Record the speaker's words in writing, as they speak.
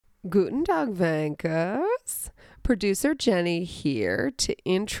Guten Tag, Vankers. Producer Jenny here to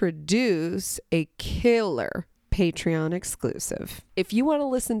introduce a killer Patreon exclusive. If you want to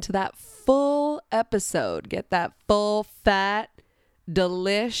listen to that full episode, get that full fat,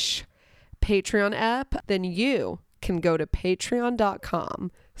 delish Patreon app, then you can go to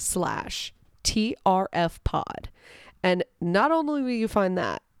patreon.com/TRFpod. And not only will you find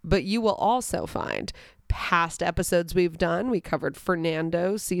that, but you will also find past episodes we've done. We covered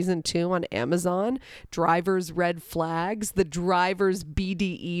Fernando season 2 on Amazon, Driver's Red Flags, the Driver's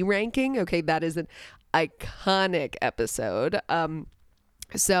BDE ranking. Okay, that is an iconic episode.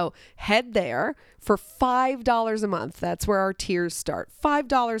 So head there for $5 a month. That's where our tiers start.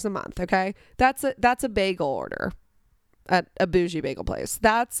 $5 a month. Okay, that's a bagel order at a bougie bagel place.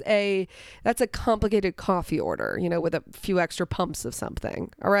 That's a complicated coffee order, with a few extra pumps of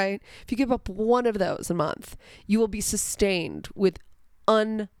something. All right. If you give up one of those a month, you will be sustained with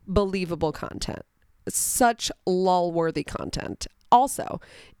unbelievable content, such lull-worthy content. Also,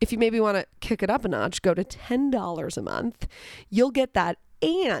 if you maybe want to kick it up a notch, go to $10 a month. You'll get that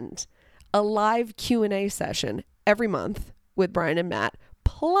and a live Q&A session every month with Brian and Matt,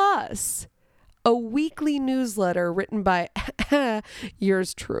 plus a weekly newsletter written by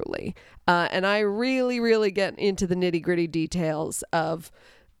yours truly. And I really, really get into the nitty-gritty details of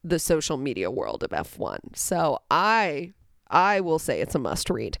the social media world of F1. So I will say it's a must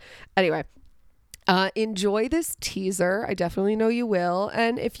read. Anyway, enjoy this teaser. I definitely know you will.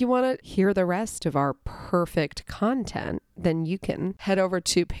 And if you want to hear the rest of our perfect content, then you can head over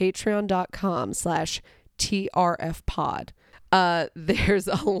to patreon.com/TRFpod. There's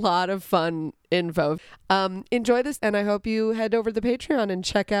a lot of fun info. Enjoy this, and I hope you head over to the Patreon and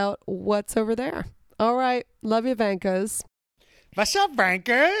check out what's over there. All right. Love you, Vankers. What's up,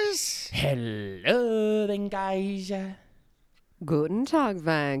 Vankers? Hello, then, guys. Guten Tag,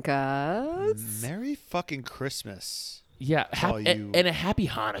 Vankers. Merry fucking Christmas. Yeah, all you- and a happy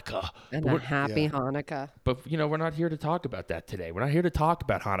Hanukkah. And a happy Hanukkah. But, we're not here to talk about that today. We're not here to talk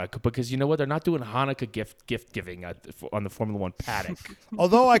about Hanukkah because you know what? They're not doing Hanukkah gift giving on the Formula One paddock.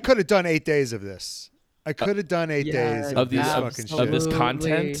 Although I could have done 8 days of this. I could have done 8 days of this these fucking shit. of this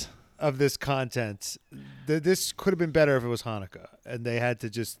content. Of this content. This could have been better if it was Hanukkah. And they had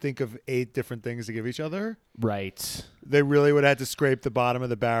to just think of 8 different things to give each other. Right. They really would have to scrape the bottom of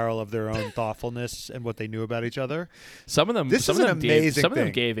the barrel of their own thoughtfulness and what they knew about each other. Some of them. This some is of an them amazing gave. Some of them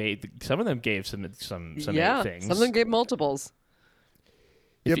thing. gave 8. Some of them gave some 8 things. Some of them gave multiples.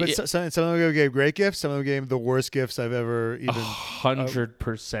 Yeah, but some of them gave great gifts. Some of them gave the worst gifts I've ever even.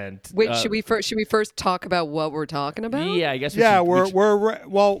 100%. Wait, should we first talk about what we're talking about? Yeah, I guess. Yeah, we should,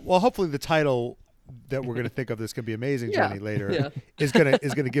 well. Hopefully, the title that we're going to think of this can be amazing, Yeah. Jenny. Later Yeah. is gonna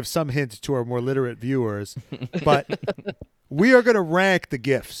give some hint to our more literate viewers. But we are going to rank the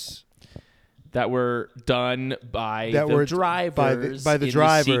gifts that were done by That the were drivers. by the in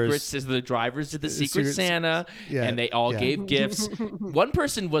drivers. The drivers did the Secret Secret- Santa, yeah, and they all yeah. gave gifts. One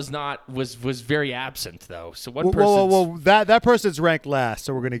person was very absent though. So one well, person. that person's ranked last,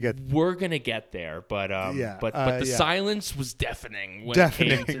 so we're going to get. We're gonna get there, but Yeah, but the yeah. silence was deafening when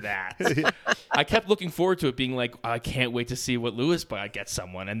Deafening. it came to that. I kept looking forward to it, being like, I can't wait to see what Lewis gets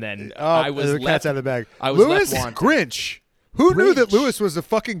someone, and then I was the left. cat's out of the bag. I was Lewis left wanting. Grinch. Who knew that Grinch. Lewis was a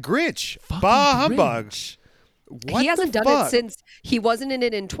fucking Grinch? Fucking Bah humbug. Grinch. What He hasn't the done fuck? it since he wasn't in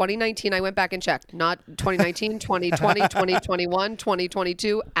it in 2019. I went back and checked. Not 2019, 2020, 2021,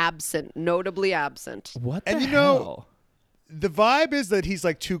 2022. Absent. Notably absent. What And the you know- hell? The vibe is that he's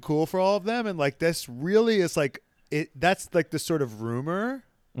like too cool for all of them, and like this really is like it. That's like the sort of rumor.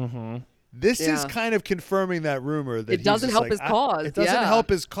 Mm-hmm. This is Yeah. kind of confirming that rumor that It he's doesn't just help like, his cause, It doesn't yeah. help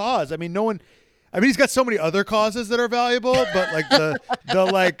his cause. I mean, no one. I mean, he's got so many other causes that are valuable, but like the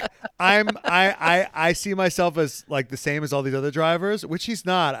like I see myself as like the same as all these other drivers, which he's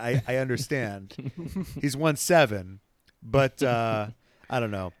not. I understand. He's won 7, but I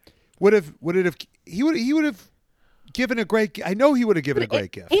don't know. He would have given a great. I know he would have given a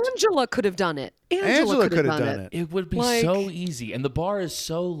great gift. Angela could have done it. Angela could have done it. It would be Like- so easy, and the bar is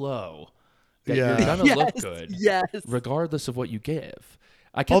so low that Yeah. you're gonna look Yes, good, yes. regardless of what you give.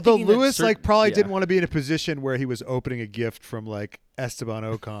 I kept Although thinking that Lewis certain- probably yeah. didn't want to be in a position where he was opening a gift from like Esteban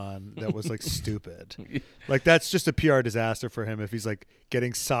Ocon that was like stupid. Like that's just a PR disaster for him if he's like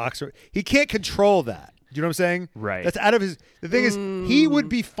getting socks or he can't control that. Do you know what I'm saying? Right. That's out of his. The thing is, he would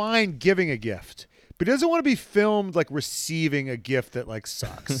be fine giving a gift, but he doesn't want to be filmed like receiving a gift that like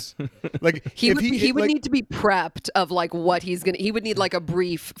sucks. Like He if would like, need to be prepped of like what he's gonna. He would need like a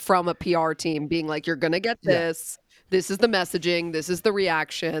brief from a PR team, being like, "You're gonna get Yeah. this. This is the messaging. This is the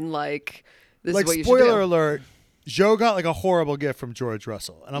reaction. Like this like is what you spoiler should do." alert. Joe got like a horrible gift from George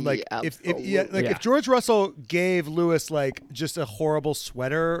Russell, and I'm like, Yeah, if Yeah. if George Russell gave Lewis like just a horrible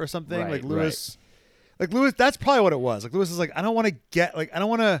sweater or something, Right, like Lewis, that's probably what it was. Like Lewis is like, I don't want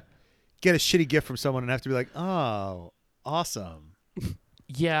to get a shitty gift from someone and have to be like, oh, awesome.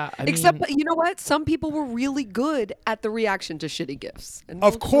 Yeah, Except, you know what? Some people were really good at the reaction to shitty gifts. And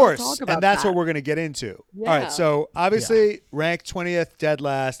Of we'll course, talk about and that's that. what we're gonna get into. All Yeah. right, so obviously ranked 20th, dead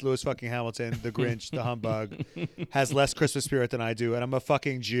last, Lewis fucking Hamilton, the Grinch, the humbug, has less Christmas spirit than I do, and I'm a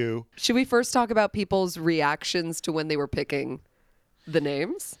fucking Jew. Should we first talk about people's reactions to when they were picking the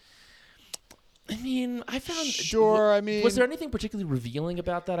names? I found Sure, I mean- was there anything particularly revealing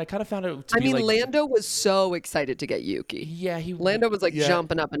about that? I kind of found it to I be mean, like, Lando was so excited to get Yuki. yeah, Lando was like Yeah.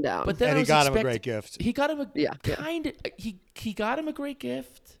 jumping up and down. but then And I he was got him a expect- great gift. He got him a Yeah. kind of he got him a great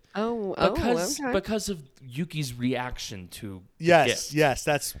gift because because of Yuki's reaction to the Yes, gift. yes,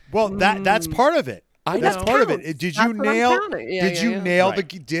 that's part of it. I That's know. part of Counts. it. Did That's you what I'm nail? counting. Yeah, did yeah, you yeah. nail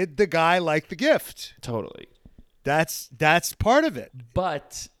Right. Did the guy like the gift? Totally. That's part of it.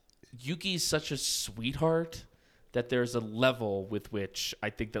 But Yuki's such a sweetheart that there's a level with which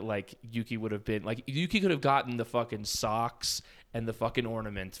I think that like Yuki would have been like Yuki could have gotten the fucking socks and the fucking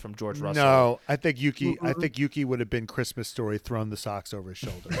ornaments from George Russell. No, I think Yuki would have been Christmas Story, thrown the socks over his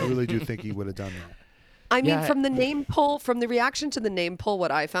shoulder. I really do think he would have done that. I mean, Yeah. from the name pull, from the reaction to the name pull,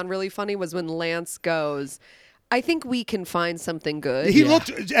 what I found really funny was when Lance goes, I think we can find something good. He Yeah. looked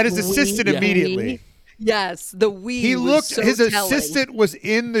at his assistant Yeah. immediately. Yes, the we. He was looked. so His telling. assistant was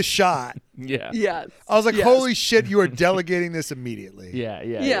in the shot. Yeah. Yes. I was like, yes. "Holy shit! You are delegating this immediately. Yeah.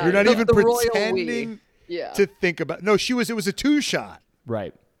 Yeah. Yeah. You're not The- even the royal we. pretending Yeah. to think about." No, it was a 2-shot.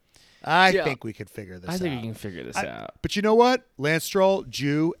 Right. I Yeah. think we could figure this I out. think we can figure this out. But you know what? Lance Stroll,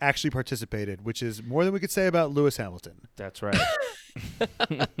 Jew, actually participated, which is more than we could say about Lewis Hamilton. That's right.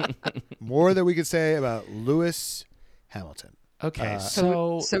 More than we could say about Lewis Hamilton. Okay.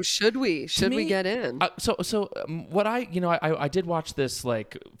 So should we? Should we me- get in? What I did watch this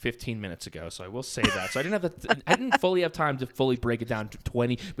like 15 minutes ago, so I will say that. So I didn't fully have time to fully break it down to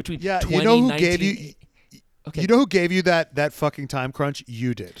 20 between. Yeah, 20, you know who 19, gave you? Okay. You know who gave you that fucking time crunch?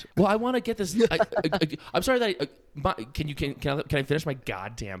 You did. Well, I want to get this. I'm sorry that can I finish my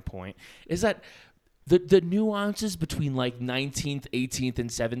goddamn point? Is that the nuances between like 19th, 18th, and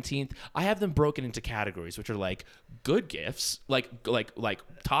 17th? I have them broken into categories, which are like good gifts, like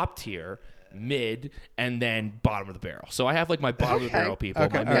top tier, mid, and then bottom of the barrel. So I have like my bottom of the barrel people,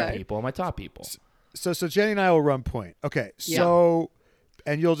 Okay, my mid okay. people, and my top people. So Jenny and I will run point. Okay. So,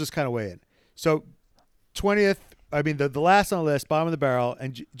 and you'll just kind of weigh in. So 20th. I mean the last on the list, bottom of the barrel.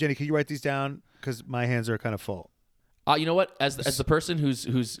 And Jenny, can you write these down? Because my hands are kind of full. You know what? As the person who's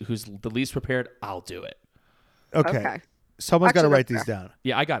the least prepared, I'll do it. Okay. Someone's got to Actually, write that's these down.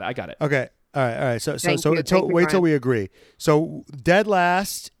 Yeah, I got it. Okay. All right. So Thank you. until Thank you, wait till Brian. we agree. So dead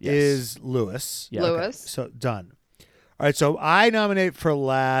last Yes. is Lewis. Yeah. Lewis. So done. All right. So I nominate for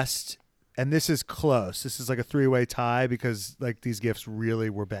last, and this is close. This is like a 3-way tie because like these gifts really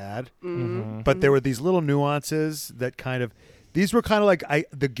were bad, but there were these little nuances that kind of these were kind of like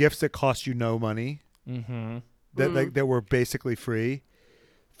the gifts that cost you no money. Mm-hmm. That were basically free.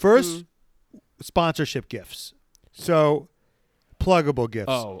 First, sponsorship gifts. So, pluggable gifts.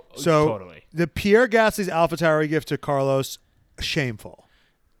 Oh, so totally. The Pierre Gasly's AlphaTauri gift to Carlos, shameful.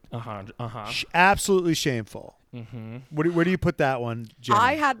 Absolutely shameful. Mm-hmm. Where do you put that one, Jenny?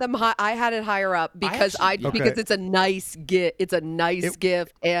 I had them. I had it higher up because actually- because it's a nice gift. It's a nice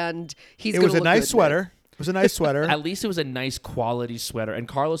gift, and he's. It gonna was a look nice good in it. sweater. It was a nice sweater. At least it was a nice quality sweater. And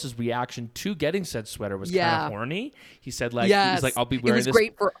Carlos's reaction to getting said sweater was kind Yeah. of horny. He said like, Yes, he's like, I'll be it wearing was this.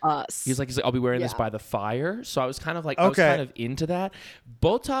 great for us. He's like, I'll be wearing this Yeah. by the fire. So I was kind of like, Okay. I was kind of into that.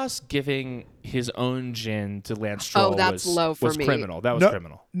 Bottas giving his own gin to Lance Stroll that's was, low for was me. criminal. That was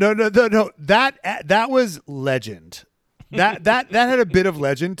criminal. No. That was legend. That had a bit of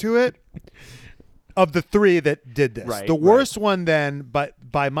legend to it. Of the three that did this, Right, the worst one then,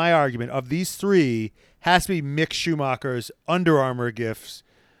 but by my argument, of these three, has to be Mick Schumacher's Under Armour gifts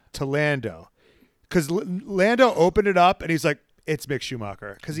to Lando, because Lando opened it up and he's like, "It's Mick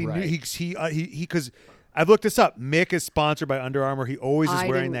Schumacher," because he Right. knew he because I've looked this up. Mick is sponsored by Under Armour. He always is I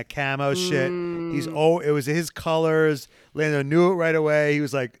wearing didn't- that camo shit. It was his colors. Lando knew it right away. He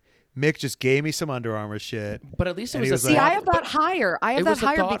was like, Mick just gave me some Under Armour shit. But at least it And was he a was See, like- I have that higher. I have It that was a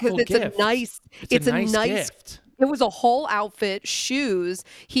higher because thoughtful it's gift. a nice. It's a nice nice gift. It was a whole outfit, shoes.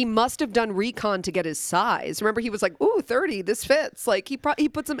 He must have done recon to get his size. Remember, he was like, "Ooh, 30, this fits." Like he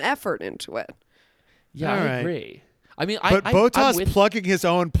put some effort into it. Yeah, All I right. agree. I mean, But I'm Botas with- plugging his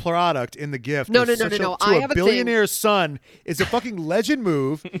own product in the gift No, of no, no, such no, no. to I a have a thing. billionaire's son is a fucking legend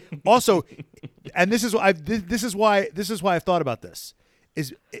move. Also, and this is why this is why I've thought about this.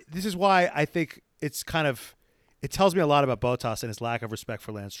 This is why I think it's kind of it tells me a lot about Botas and his lack of respect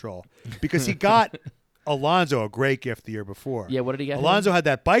for Lance Stroll because he got Alonso a great gift the year before. Yeah, what did he get? Alonso had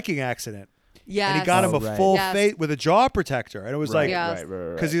that biking accident. Yes. And he got him Oh, a right. full Yes. fate with a jaw protector, and it was Right, like Yes.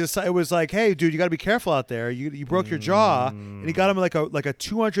 right. because it was like, hey, dude, you got to be careful out there. You broke your jaw, and he got him like a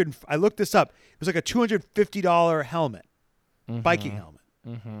 200. I looked this up. It was like a $250 helmet, biking helmet,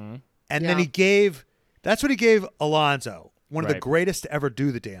 and then Yeah. he gave. That's what he gave Alonso, one of the Right. greatest to ever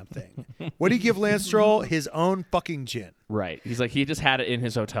do the damn thing. What did he give Lance Stroll? His own fucking gin. Right. He's like, he just had it in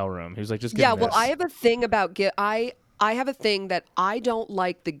his hotel room. He was like, just give Yeah, him well, this. I have a thing about I have a thing that I don't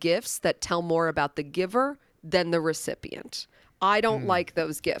like the gifts that tell more about the giver than the recipient. I don't like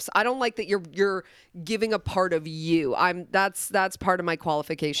those gifts. I don't like that you're giving a part of you. That's part of my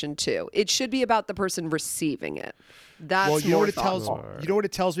qualification too. It should be about the person receiving it. That's Well, you know more what it tells. thoughtful. You know what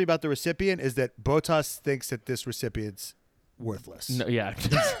it tells me about the recipient is that Botas thinks that this recipient's worthless. No, yeah.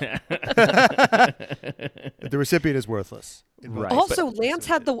 The recipient is worthless. Right. Also, but- Lance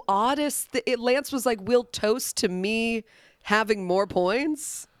had the oddest. Lance was like, "We'll toast to me having more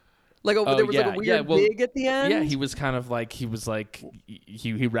points." Like there was like a weird dig at the end. Yeah, he was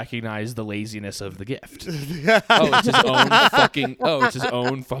he recognized the laziness of the gift. It's his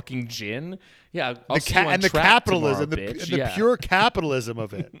own fucking gin. Yeah, I'll see you on and the track capitalism, tomorrow, the bitch. Yeah. pure capitalism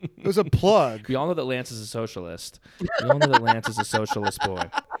of it. It was a plug We all know that Lance is a socialist. We all know that Lance is a socialist boy.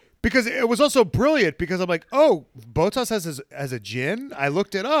 because it was also brilliant. Because I'm like, oh, Botas has a gin. I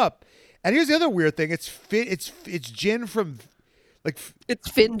looked it up, and here's the other weird thing: it's gin from like It's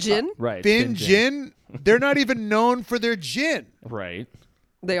Finn Gin. Right. Finn gin. They're not even known for their gin. Right.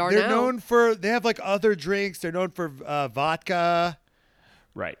 They are They're now. known for they have like other drinks. They're known for vodka.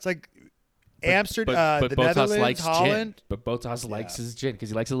 Right. It's like Amsterdam, but the Botas Netherlands, likes Holland. gin. But Botas likes his gin because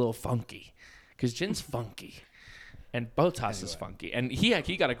he likes a little funky. Because gin's funky, and Botas is funky. And he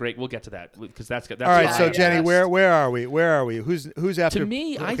got a great. We'll get to that because that's good. All right, Yeah, so yeah. Jenny, where are we? Where are we? Who's after? To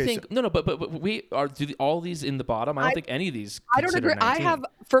me, I okay, think so- no, but we are all these in the bottom. I don't think any of these. I don't consider agree. I 19. have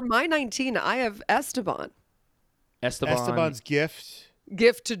for my 19. I have Esteban. Esteban's gift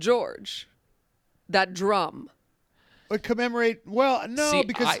Gift to George. That drum. would commemorate. Well, no, See,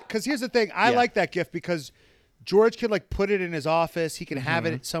 because here's the thing. I Yeah. like that gift because George can like put it in his office. He can have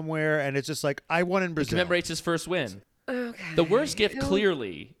Mm-hmm. it somewhere, and it's just like I won in Brazil. commemorates his first win. Okay. The worst gift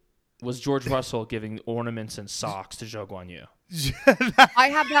clearly was George Russell giving ornaments and socks to Zhou Guanyu. I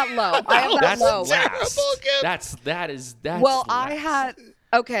have that low. I have that That's low. last. That's Well, I last. had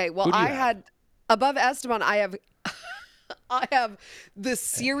okay. Well, Who do you I have? had above Esteban. I have I have the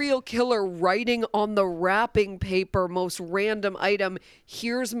serial killer writing on the wrapping paper, most random item.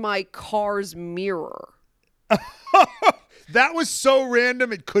 Here's my car's mirror. That was so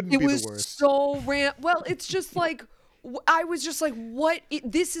random. It couldn't It be was the worst. so Well, it's just like I was just like, what?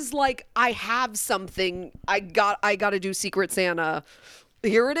 This is like I have something. I got to do Secret Santa.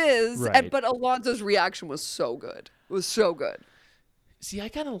 Here it is. Right. But Alonso's reaction was so good. It was so good. See, I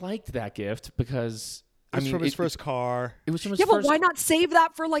kind of liked that gift because It was from his first car. It was from his Yeah, first. but why not save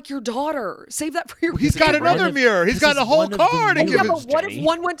that for like your daughter? Save that for your. He's got one another of- mirror. He's this got is a whole one of the car to mirrors. give Yeah, his. but what if Jenny.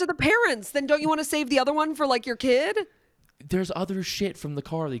 one went to the parents? Then don't you want to save the other one for like your kid? There's other shit from the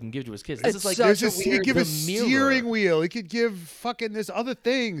car that he can give to his kids. This It's is like such There's a this, he weird- could give a the mirror. steering wheel. He could give fucking there's other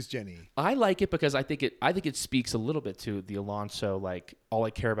things, Jenny. I like it because I think it speaks a little bit to the Alonso, like all I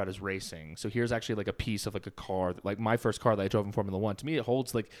care about is racing. So here's actually like a piece of like a car, like my first car that I drove in Formula One. To me, it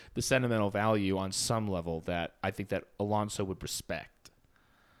holds like the sentimental value on some level that I think that Alonso would respect.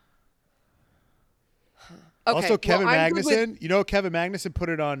 Okay, Also, Kevin well, I'm good with- Magnussen. You know, Kevin Magnussen put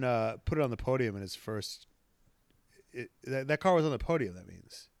it on the podium in his first. That car was on the podium. That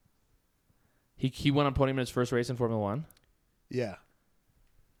means, He went on podium in his first race in Formula One. yeah,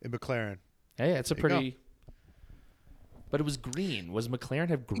 in McLaren. Hey, it's a There you go. pretty. But it was green. Was McLaren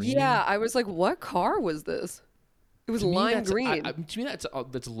have green? Yeah, I was like, what car was this? It was To me, lime that's- green. to me,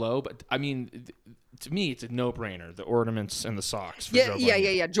 that's low. But I mean, to me, it's a no-brainer. The ornaments and the socks. For yeah, Joe yeah, Biden. yeah,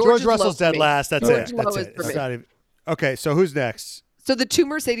 yeah. George is Russell's low for dead me. last. That's George it. low That's is it. for It's me. not even. Okay, so who's next? So the two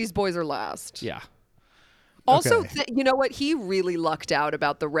Mercedes boys are last. Yeah. Also, Okay. you know what? He really lucked out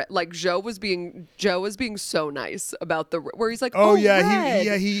about the red. Like Joe was being so nice about the where he's like, Oh, oh yeah,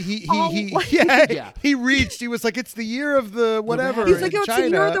 red. he Oh, yeah. He reached. He was like, it's the year of the whatever. He's like, in oh, it's the China.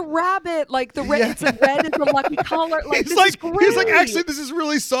 year of the rabbit. Like the red, Yeah. it's a red is the lucky color. Like He's this like, is great. he's like, actually, this is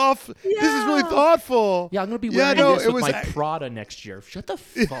really soft. This is really Yeah. thoughtful. Yeah, I'm gonna be Yeah, wearing no, this it with was- my Prada next year. Shut the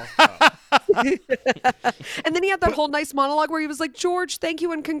fuck up. And then he had that whole nice monologue where he was like, George, thank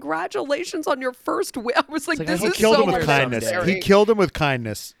you and congratulations on your first win. I was like, like, this I is hope Killed so him with kindness. unnecessary. He killed him with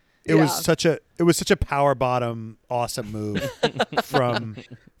kindness. It Yeah. was such a power bottom awesome move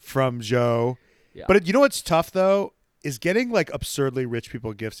from Joe. Yeah. But you know what's tough though is getting like absurdly rich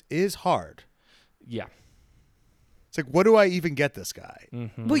people gifts is hard. Yeah. It's like, what do I even get this guy?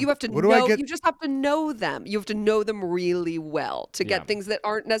 Well, you have to What do I know. get- You just have to know them. You have to know them really well to get Yeah. things that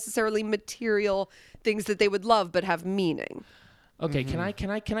aren't necessarily material, things that they would love but have meaning. Okay, can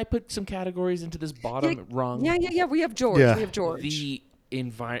I put some categories into this bottom rung? Yeah. We have George. Yeah. We have George. The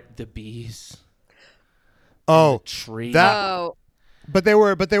bees, Oh, tree. that. Oh, But they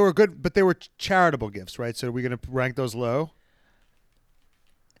were good. But they were charitable gifts, right? So are we gonna rank those low?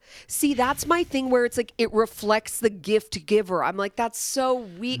 see, that's my thing where it's like it reflects the gift giver. I'm like, that's so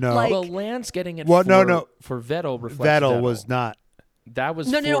weak. No. Like, well, Lance getting it Well, for, no. for Vettel reflects Vettel was not. That was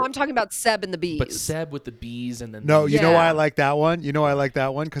no. for, I'm talking about Seb and the bees. But Seb with the bees and then No, you know why I Yeah. like that one? You know why I like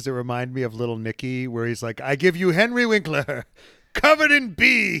that one? Because it reminded me of Little Nicky, where he's like, "I give you Henry Winkler, covered in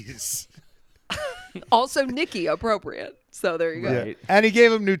bees." Also, Nikki, appropriate. So there you go. Right. Yeah. And he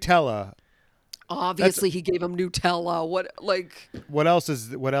gave him Nutella. Obviously, he gave him Nutella. What, like, What else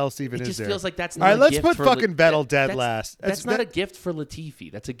even it is just there? feels like that's All not right, a let's gift put for fucking Vettel dead that's- last. That's not a that- gift for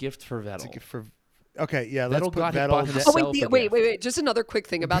Latifi. That's a gift for Vettel. for. Okay, yeah, let's Vettel put got hit Vettel. by ne- himself. oh, a wait. gift. Just another quick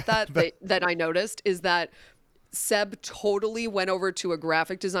thing about that I noticed is that Seb totally went over to a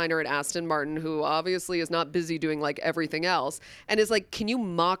graphic designer at Aston Martin, who obviously is not busy doing like everything else, and is like, "Can you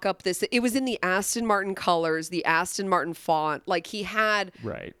mock up this?" It was in the Aston Martin colors, the Aston Martin font. Like he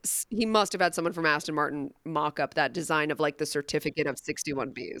must have had someone from Aston Martin mock up that design of like the certificate of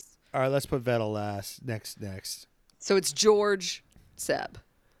 61 Bs. All right, let's put Vettel last. Next. So it's George, Seb.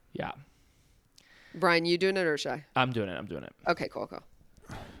 Yeah, Brian, you doing it or should I? I'm doing it. Okay, cool.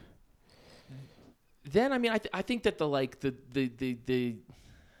 Then I mean, I think that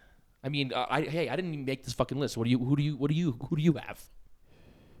I mean, I didn't even make this fucking list. Who do you have?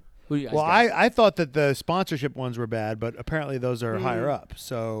 Who do you guys Well, got? I thought that the sponsorship ones were bad, but apparently those are higher up.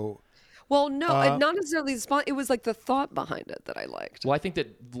 So Well, no, not necessarily the spot. It was like the thought behind it that I liked. Well, I think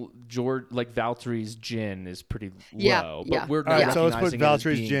that George, like Valtteri's gin, is pretty Yeah, low. yeah. But we're all not right, so let's put recognizing it as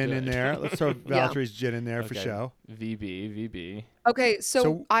Valtteri's being gin in good. there. Let's throw Valtteri's gin in there for Okay. show. VB. Okay, so,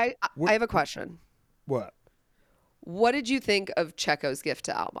 So I have a question. What? What did you think of Checo's gift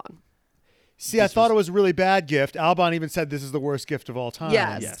to Albon? See, I thought it was a really bad gift. Albon even said this is the worst gift of all time.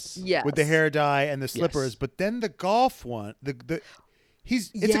 Yes. With the hair dye and the slippers. Yes. But then the golf one, it's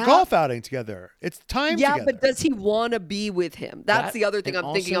a Yeah. golf outing together. It's time Yeah, together. but does he want to be with him? That's the other thing and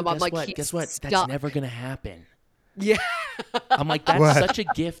I'm thinking also, of. I'm like, guess he's what? stuck. That's never gonna happen. Yeah. I'm like, that's What? such a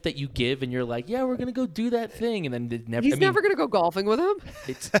gift that you give, and you're like, yeah, we're gonna go do that thing, and then it never. He's never going to go golfing with him.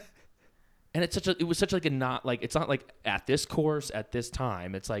 It's and it was such like a not like it's not like at this course at this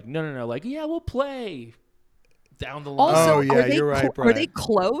time. It's like no, like yeah, we'll play down the line. Also, Oh, yeah, are they you're right, are they Brian.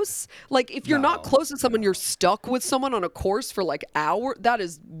 close? Like, if you're not No. close to someone, you're stuck with someone on a course for like hours. That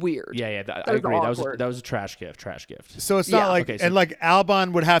is weird. yeah, I That was agree. awkward. That was a trash gift. So it's Yeah. not like, Okay, so- and like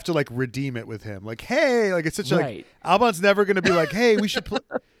Albon would have to like redeem it with him. Like, hey, like it's such Right. like, Albon's never going to be like, hey, we should play.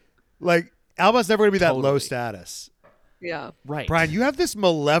 Like, Albon's never going to be that low Totally. status. Yeah. Right, Brian, you have this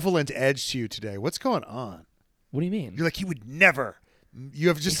malevolent edge to you today. What's going on? What do you mean? You're like, he would never. You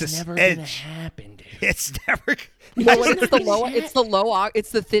have just It's this never gonna edge. happen, dude. It's never. No, when it's the It's low. not- It's the low.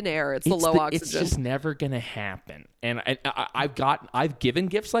 It's the thin air. It's the low oxygen. It's just never gonna happen. And I've given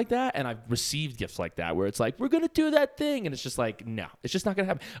gifts like that, and I've received gifts like that, where it's like we're gonna do that thing, and it's just like no, it's just not gonna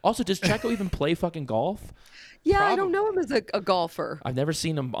happen. Also, does Checo even play fucking golf? Yeah, I don't know him as a golfer. I've never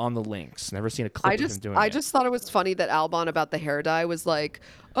seen him on the links. Never seen a clip of him doing I it. just thought it was funny that Albon about the hair dye was like,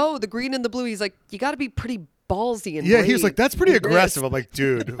 oh, the green and the blue. He's like, you got to be pretty ballsy and Yeah, he was brave like, that's pretty with this." aggressive. I'm like,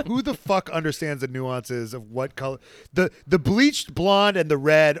 dude, who the fuck understands the nuances of what color? The bleached blonde and the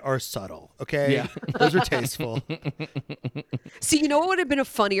red are subtle. Okay, Yeah. those are tasteful. See, you know what would have been a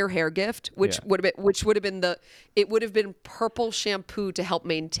funnier hair gift, which Yeah. would have been purple shampoo to help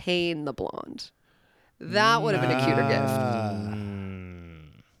maintain the blonde. That would have been a cuter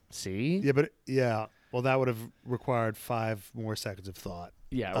gift. See, Yeah, but yeah. Well, that would have required 5 more seconds of thought.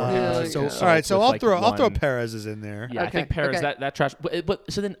 yeah. Yeah, So yeah. all right, so with, I'll like, throw one- Perez's in there. Yeah, I Okay, think Perez okay. that trash.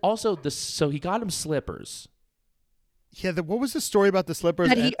 But so then also so he got him slippers. Yeah, what was the story about the slippers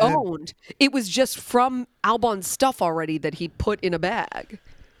That he and- owned. It was just from Albon's stuff already that he put in a bag.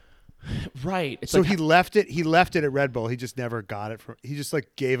 Right. It's So like, he left it. He left it at Red Bull. He just never got it from. He just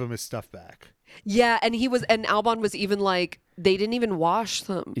like gave him his stuff back. Yeah, and Albon was even like, they didn't even wash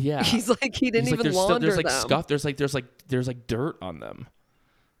them. Yeah. He's like, he didn't he's like, even there's launder there's like them. scuff. There's like dirt on them.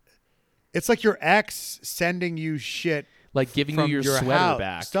 It's like your ex sending you shit, like giving you from your your sweater house,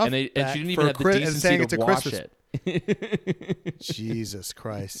 back, stuff and she back didn't for even have the Chris- and decency saying to it's a wash Christmas- it. Jesus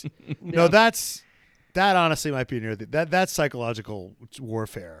Christ. No, that honestly might be near that's psychological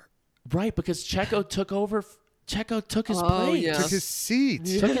warfare. Right, because Checo took over. Checo took his Oh, place. yeah. Took his seat.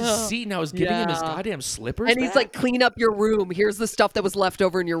 Took his seat, and I was giving him his Yeah. goddamn slippers. And he's back? like, clean up your room. Here's the stuff that was left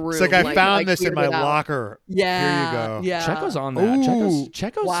over in your room. It's like I found this in cleared my it out. locker. Yeah. Here you go. Yeah. Checo's on that. Ooh.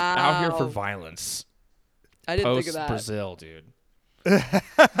 Checo's out here for Wow. violence. I didn't think Post of that. Brazil, dude.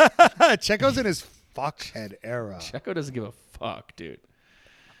 Checo's in his fuckhead era. Checo doesn't give a fuck, dude.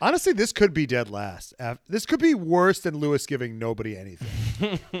 Honestly, this could be dead last. This could be worse than Lewis giving nobody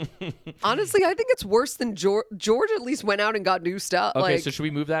anything. Honestly, I think it's worse than George. George at least went out and got new stuff. Okay, like, so should we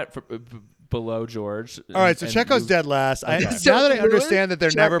move that below George? All right, so and Checo's move- dead last. Okay. So Now that I Lewis, understand that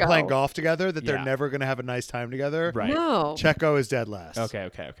they're never Checo. playing golf together, that they're Yeah. never going to have a nice time together, Right. no. Checo is dead last. Okay.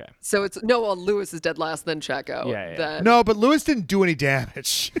 So it's no. Well, Lewis is dead last, then Checo. Yeah. Then- No, but Lewis didn't do any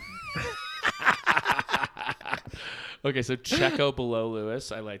damage. Okay, so Checo below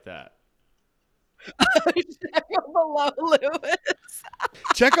Lewis. I like that. Checo below Lewis.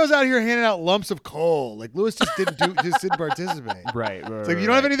 Checo's out here handing out lumps of coal. Like Lewis just didn't participate. Right. It's like if you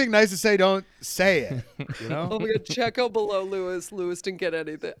don't have anything nice to say, don't say it. You know? Oh my God, Checo below Lewis. Lewis didn't get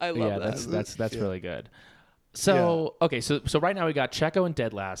anything. I love Yeah, that. that's really good. So okay, so right now we got Checo in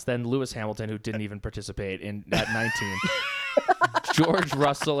dead last, then Lewis Hamilton, who didn't even participate in at 19, George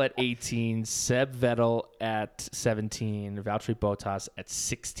Russell at 18, Seb Vettel at 17, Valtteri Bottas at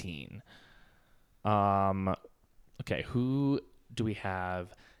 16. Okay, who do we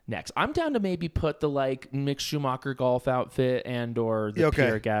have next? I'm down to maybe put the like Mick Schumacher golf outfit and or the Okay.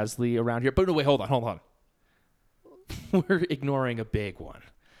 Pierre Gasly around here. But no, wait, hold on. We're ignoring a big one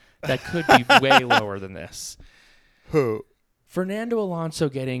that could be way lower than this. Who? Fernando Alonso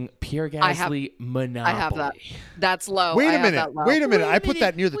getting Pierre Gasly monopoly. I have that. That's low. Wait I a have minute. that low. Wait a minute. I put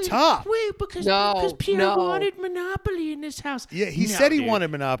that near the top. Wait, because No, Pierre no. wanted monopoly in this house. Yeah, he No, said he dude. wanted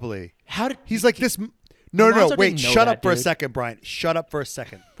Monopoly. How did He's like this. No. Alonso Wait, didn't know shut that, up for a dude. second, Brian. Shut up for a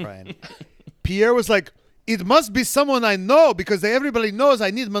second, Brian. Pierre was like, it must be someone I know because everybody knows I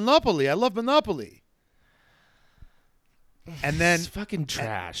need Monopoly. I love Monopoly. And then, It's fucking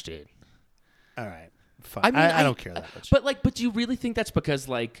trash, dude. all right, fine. I mean, I don't care that much. But do you really think that's because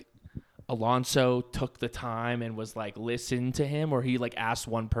like Alonso took the time and was like listen to him, or he like asked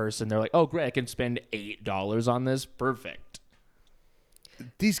one person? They're like, oh, great, I can spend $8 on this. Perfect.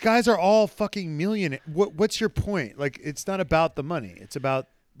 These guys are all fucking millionaires. What's your point? Like, it's not about the money. It's about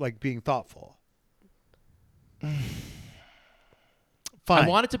like being thoughtful. Fine. I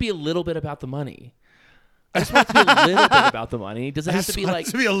want it to be a little bit about the money. I just want it to be a little bit about the money. Does it I have to just be want like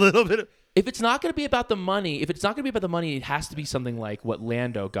it to be a little bit. if it's not going to be about the money? If it's not going to be about the money, it has to be something like what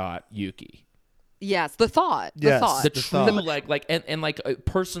Lando got Yuki. Yes, the thought. The Yes. thought. The The true thought. like and like a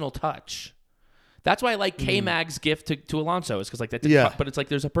personal touch. That's why I like K-Mag's gift to Alonso is because like that. Yeah. But it's like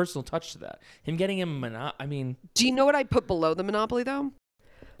there's a personal touch to that. Him getting him, I mean, Do you know what I put below the Monopoly, though?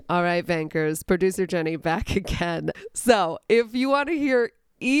 All right, Vankers, producer Jenny back again. So if you want to hear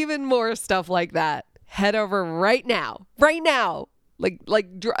even more stuff like that, head over right now,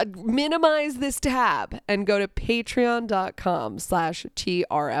 minimize this tab and go to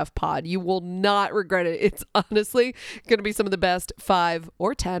patreon.com/TRFpod. You will not regret it. It's honestly going to be some of the best 5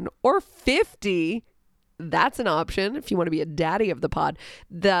 or 10 or 50. That's an option if you want to be a daddy of the pod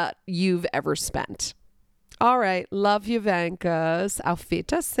that you've ever spent. All right. Love you, Vankas. Auf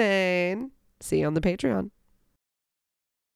Wiedersehen. See you on the Patreon.